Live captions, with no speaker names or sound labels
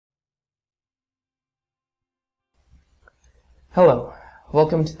Hello,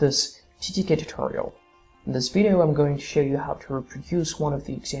 welcome to this TTK tutorial. In this video I'm going to show you how to reproduce one of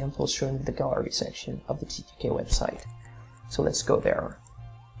the examples shown in the gallery section of the TTK website. So let's go there.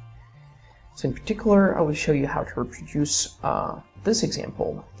 So in particular I will show you how to reproduce this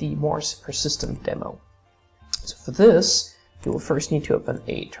example, the Morse persistent demo. So for this you will first need to open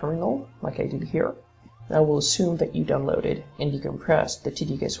a terminal like I did here. I will assume that you downloaded and decompressed the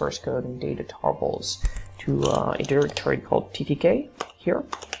TTK source code and data tables to a directory called TTK here,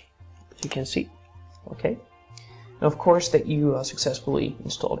 as you can see. Okay, and of course that you successfully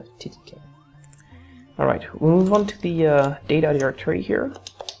installed TTK. Alright, we'll move on to the data directory here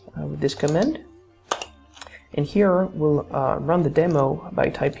with this command. And here we'll run the demo by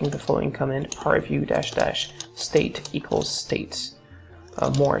typing the following command: rview --state equals states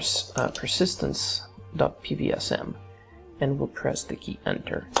Morse persistence.pvsm, and we'll press the key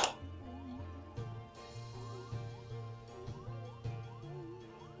enter.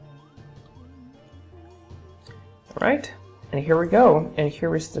 Alright, and here we go, and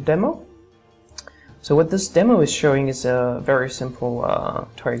here is the demo. So what this demo is showing is a very simple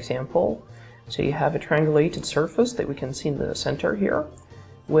toy example. So you have a triangulated surface that we can see in the center here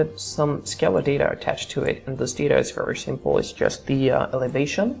with some scalar data attached to it, and this data is very simple. It's just the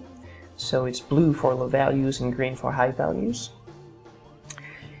elevation. So it's blue for low values and green for high values.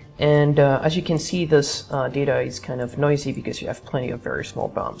 And as you can see, this data is kind of noisy because you have plenty of very small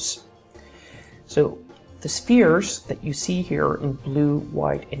bumps. So the spheres that you see here in blue,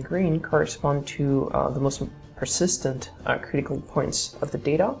 white, and green correspond to the most persistent critical points of the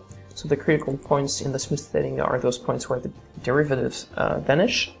data. So the critical points in the smooth setting are those points where the derivatives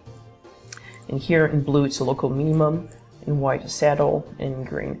vanish. And here in blue it's a local minimum, in white a saddle, and in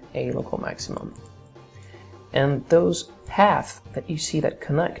green a local maximum. And those paths that you see that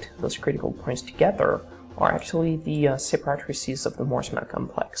connect those critical points together are actually the separatrices of the Morse-Smale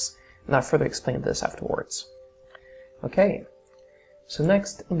complex. And I'll further explain this afterwards. Okay, so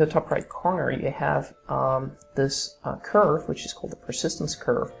next in the top right corner you have this curve, which is called the persistence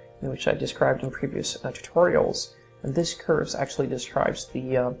curve, which I described in previous tutorials. And this curve actually describes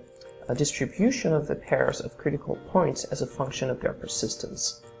the distribution of the pairs of critical points as a function of their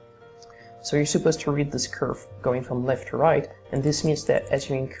persistence. So you're supposed to read this curve going from left to right, and this means that as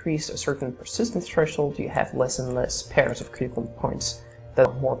you increase a certain persistence threshold, you have less and less pairs of critical points that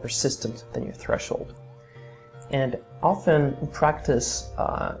are more persistent than your threshold. And often in practice,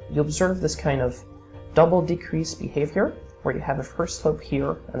 you observe this kind of double decrease behavior, where you have a first slope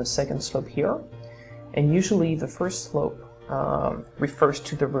here and a second slope here. And usually the first slope refers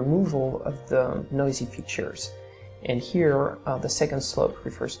to the removal of the noisy features. And here the second slope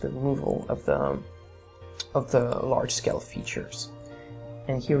refers to the removal of the large scale features.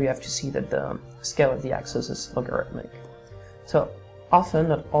 And here we have to see that the scale of the axis is logarithmic. So often,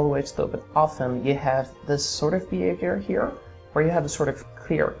 not always though, but often you have this sort of behavior here, where you have a sort of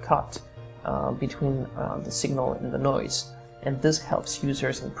clear cut between the signal and the noise. And this helps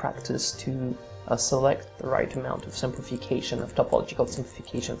users in practice to select the right amount of simplification, of topological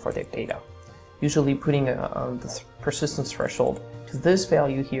simplification for their data. Usually putting the persistence threshold to this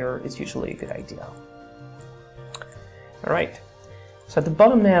value here is usually a good idea. Alright, so at the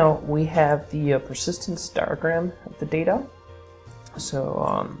bottom now we have the persistence diagram of the data.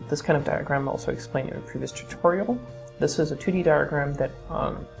 So this kind of diagram I also explained in a previous tutorial. This is a 2D diagram that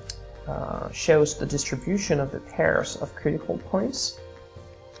shows the distribution of the pairs of critical points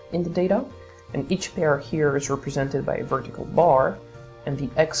in the data, and each pair here is represented by a vertical bar, and the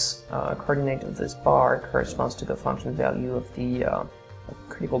x coordinate of this bar corresponds to the function value of the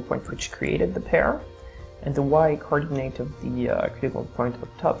critical point which created the pair, and the y coordinate of the critical point up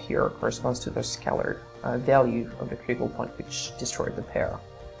top here corresponds to the scalar value of the critical point which destroyed the pair.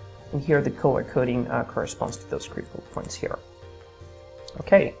 And here the color coding corresponds to those critical points here.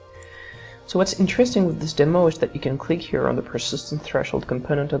 Okay, so what's interesting with this demo is that you can click here on the persistence threshold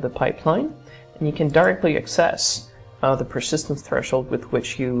component of the pipeline, and you can directly access the persistence threshold with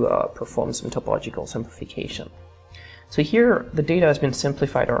which you perform some topological simplification. So here the data has been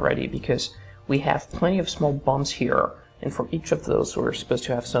simplified already because we have plenty of small bumps here, and for each of those we're supposed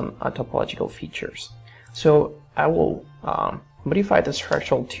to have some topological features. So I will modify this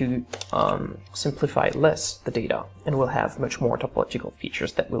threshold to simplify less the data, and we'll have much more topological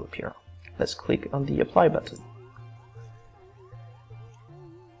features that will appear. Let's click on the apply button.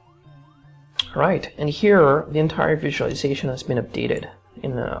 Alright, and here the entire visualization has been updated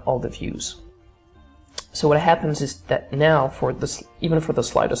in all the views. So what happens is that now for this, even for the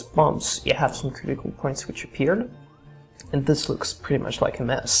slightest bumps, you have some critical points which appeared, and this looks pretty much like a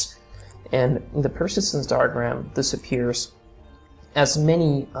mess. And in the persistence diagram, this appears as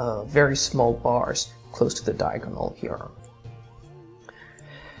many very small bars close to the diagonal here.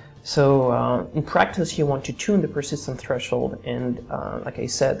 So in practice, you want to tune the persistence threshold, and like I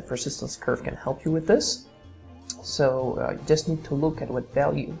said, the persistence curve can help you with this. So you just need to look at what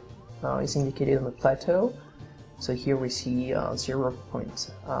value is indicated on the plateau. So here we see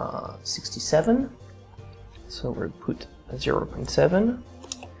 0.67. So we'll put 0.7.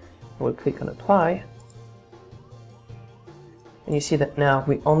 We'll click on apply. And you see that now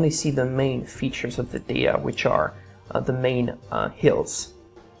we only see the main features of the data, which are the main hills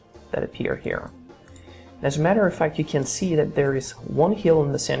that appear here. And as a matter of fact, you can see that there is one hill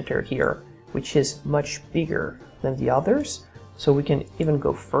in the center here, which is much bigger than the others. So we can even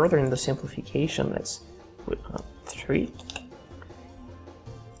go further in the simplification. Let's put 3.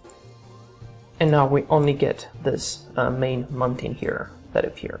 And now we only get this main mountain here that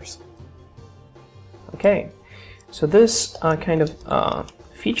appears. Okay, so this kind of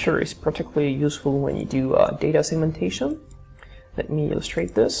feature is particularly useful when you do data segmentation. Let me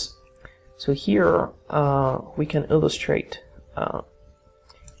illustrate this. So here we can illustrate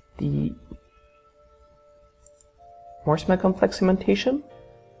the Morse-Smale complex segmentation.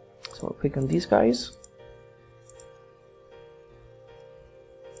 So we'll click on these guys.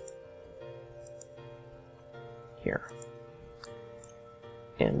 Here.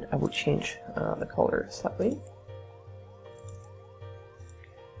 And I will change the color slightly.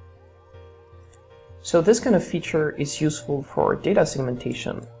 So this kind of feature is useful for data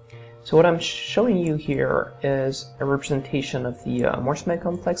segmentation. So what I'm showing you here is a representation of the Morse-Smale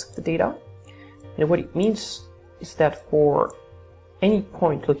complex of the data. And what it means is that for any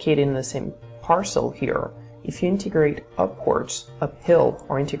point located in the same parcel here, if you integrate upwards, uphill,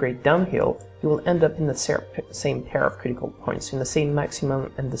 or integrate downhill, you will end up in the same pair of critical points, in the same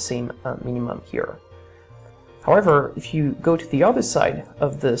maximum and the same minimum here. However, if you go to the other side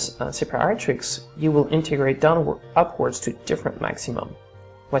of this separatrix, you will integrate upwards to different maximum,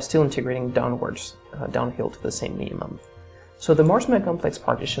 while still integrating downwards, downhill to the same minimum. So the Morse-Smale complex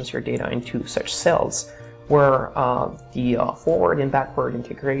partitions your data into such cells where the forward and backward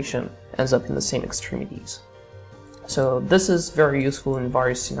integration ends up in the same extremities. So this is very useful in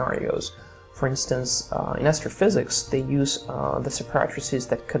various scenarios. For instance, in astrophysics, they use the separatrices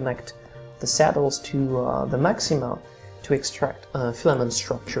that connect the saddles to the maxima to extract filament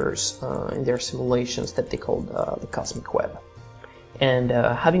structures in their simulations that they call the cosmic web. And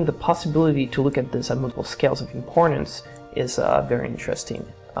having the possibility to look at this at multiple scales of importance is very interesting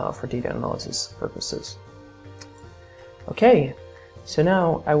for data analysis purposes. Okay, so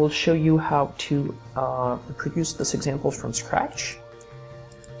now I will show you how to reproduce this example from scratch.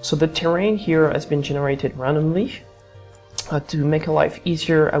 So the terrain here has been generated randomly. To make life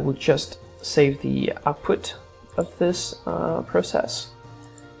easier, I will just save the output of this process.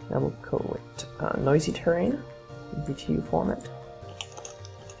 I will go with noisy terrain in BTU format.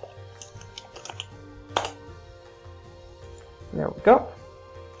 There we go.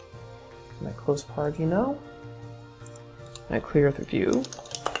 And I close Power View now. I clear the view.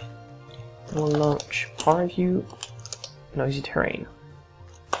 And we'll launch Power View Noisy Terrain.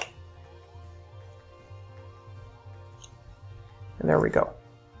 And there we go.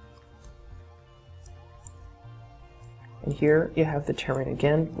 And here you have the terrain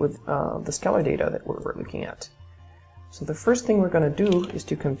again with the scalar data that we're looking at. So the first thing we're going to do is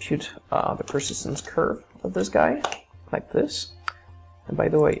to compute the persistence curve of this guy, like this. And by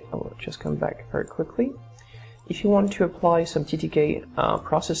the way, I will just come back very quickly. If you want to apply some TTK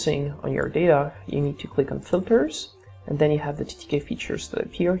processing on your data, you need to click on Filters, and then you have the TTK features that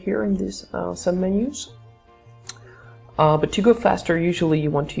appear here in these submenus. But to go faster, usually you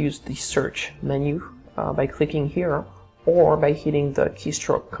want to use the Search menu by clicking here, or by hitting the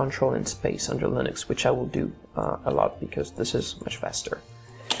keystroke Control and Space under Linux, which I will do a lot because this is much faster.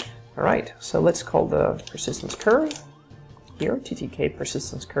 Alright, so let's call the persistence curve here, TTK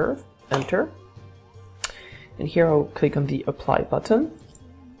persistence curve, enter. And here I'll click on the Apply button.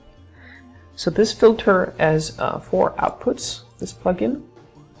 So this filter has 4 outputs, this plugin,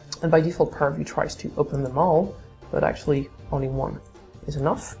 and by default Power View tries to open them all, but actually only one is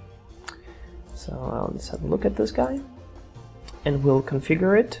enough. So let's have a look at this guy, and we'll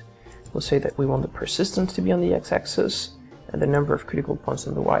configure it. We'll say that we want the persistence to be on the x-axis and the number of critical points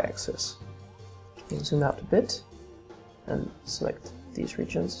on the y-axis. We'll zoom out a bit and select these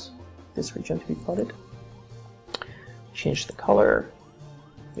regions, this region to be plotted. Change the color,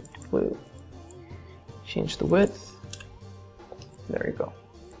 make it blue. Change the width. There you go.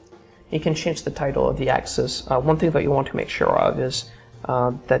 You can change the title of the axis. One thing that you want to make sure of is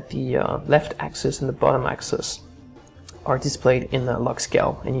that the left axis and the bottom axis are displayed in the log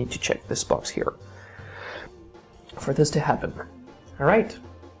scale, and you need to check this box here for this to happen. All right,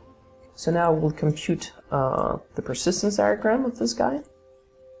 so now we'll compute the persistence diagram of this guy.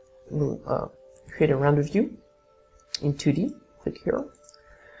 We'll create a render view in 2D, click here.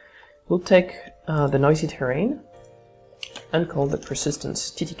 We'll take the noisy terrain and call the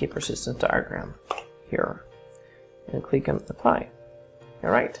persistence, TTK persistence diagram here, and click on apply. All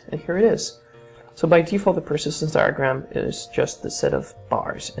right, and here it is. So by default, the persistence diagram is just the set of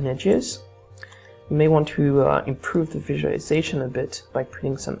bars and edges. You may want to improve the visualization a bit by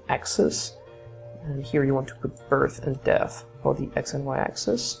putting some axes. And here you want to put birth and death for the X and Y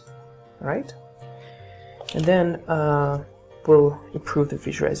axis. All right. And then we'll improve the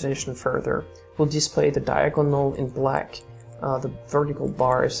visualization further. We'll display the diagonal in black, the vertical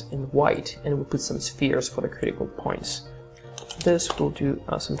bars in white, and we'll put some spheres for the critical points. For this, we'll do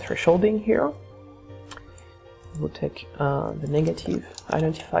some thresholding here. We'll take the negative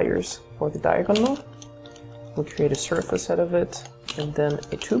identifiers for the diagonal. We'll create a surface out of it, and then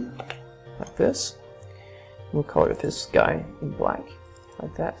a tube, like this. We'll color this guy in black,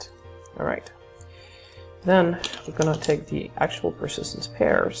 like that. All right. Then we're gonna take the actual persistence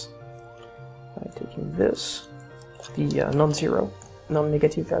pairs by taking this, the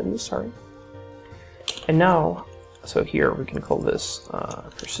non-negative values, sorry. And now, so here we can call this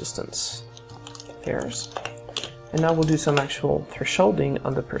persistence pairs. And now we'll do some actual thresholding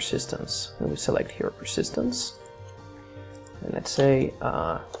on the persistence. And we select here persistence. And let's say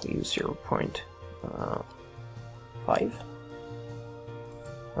we use 0.5.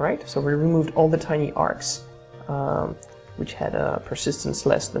 Alright, so we removed all the tiny arcs which had a persistence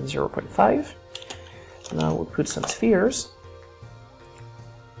less than 0.5. Now we'll put some spheres.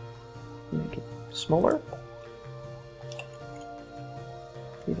 Make it smaller.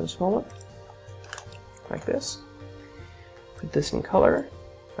 Even smaller. Like this. Put this in color.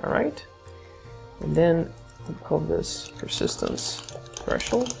 Alright. And then we'll call this persistence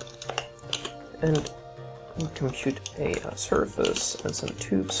threshold. And we'll compute a surface and some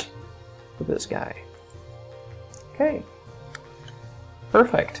tubes for this guy. Okay.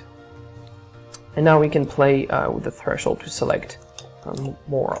 Perfect. And now we can play with the threshold to select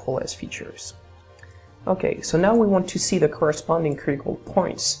more or less features. Okay, so now we want to see the corresponding critical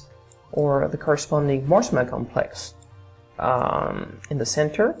points, or the corresponding Morse-Smale complex in the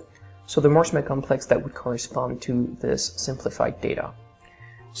center. So the Morse-Smale complex that would correspond to this simplified data.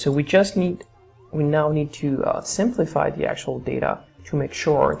 So we now need to simplify the actual data to make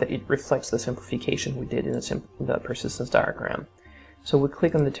sure that it reflects the simplification we did in the persistence diagram. So we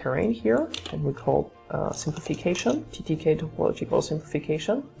click on the terrain here, and we call simplification, TTK topological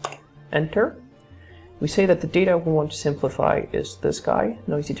simplification, enter. We say that the data we want to simplify is this guy,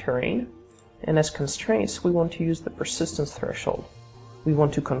 noisy terrain, and as constraints we want to use the persistence threshold. We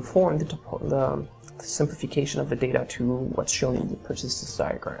want to conform the simplification of the data to what's shown in the persistence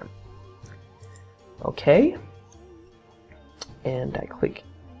diagram. Okay, and I click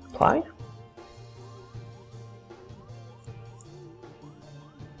apply.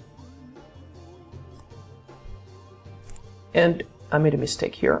 And I made a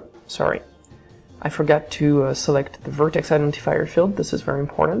mistake here, sorry. I forgot to select the vertex identifier field. This is very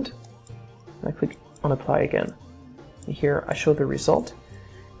important. I click on apply again. And here I show the result.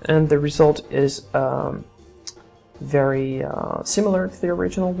 And the result is very similar to the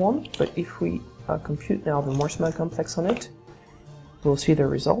original one, but if we compute now the Morse-Smale complex on it, we'll see the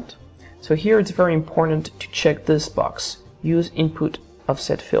result. So here it's very important to check this box, use input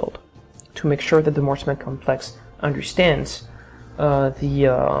offset field, to make sure that the Morse-Smale complex understands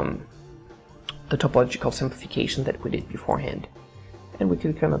the topological simplification that we did beforehand. And we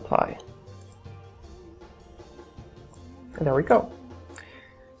click on apply. And there we go.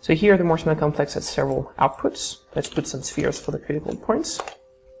 So here the Morse-Smale complex has several outputs. Let's put some spheres for the critical points.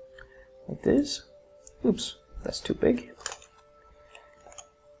 Like this. Oops, that's too big.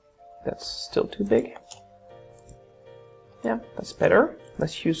 That's still too big. Yeah, that's better.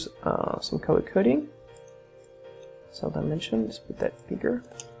 Let's use some color coding. Cell dimension, let's put that bigger.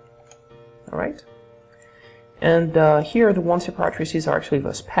 Alright. And here the one separatrices are actually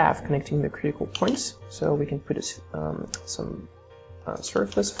this path connecting the critical points. So we can put some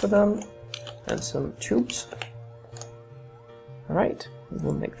surface for them and some tubes. Alright,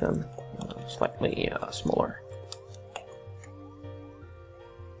 we'll make them slightly smaller.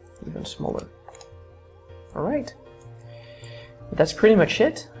 Even smaller. Alright. That's pretty much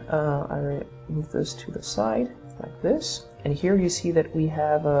it. I move this to the side like this. And here you see that we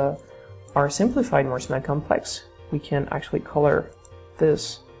have our simplified Morse-Smale complex. We can actually color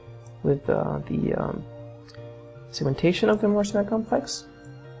this with the segmentation of the Morse-Smale complex,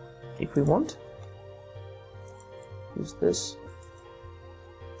 if we want. Use this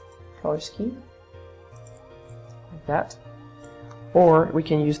color scheme, like that. Or we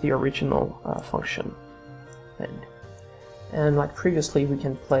can use the original function. And like previously, we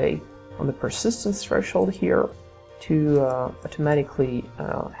can play on the persistence threshold here to automatically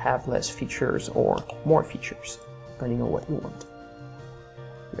have less features or more features, depending on what you want.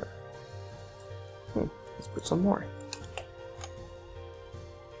 Here. Let's put some more.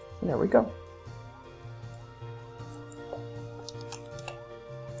 And there we go.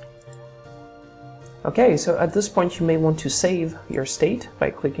 Okay, so at this point you may want to save your state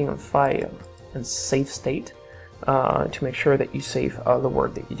by clicking on File and Save State to make sure that you save the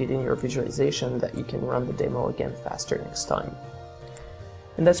work that you did in your visualization, that you can run the demo again faster next time.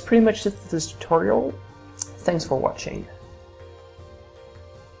 And that's pretty much it for this tutorial. Thanks for watching.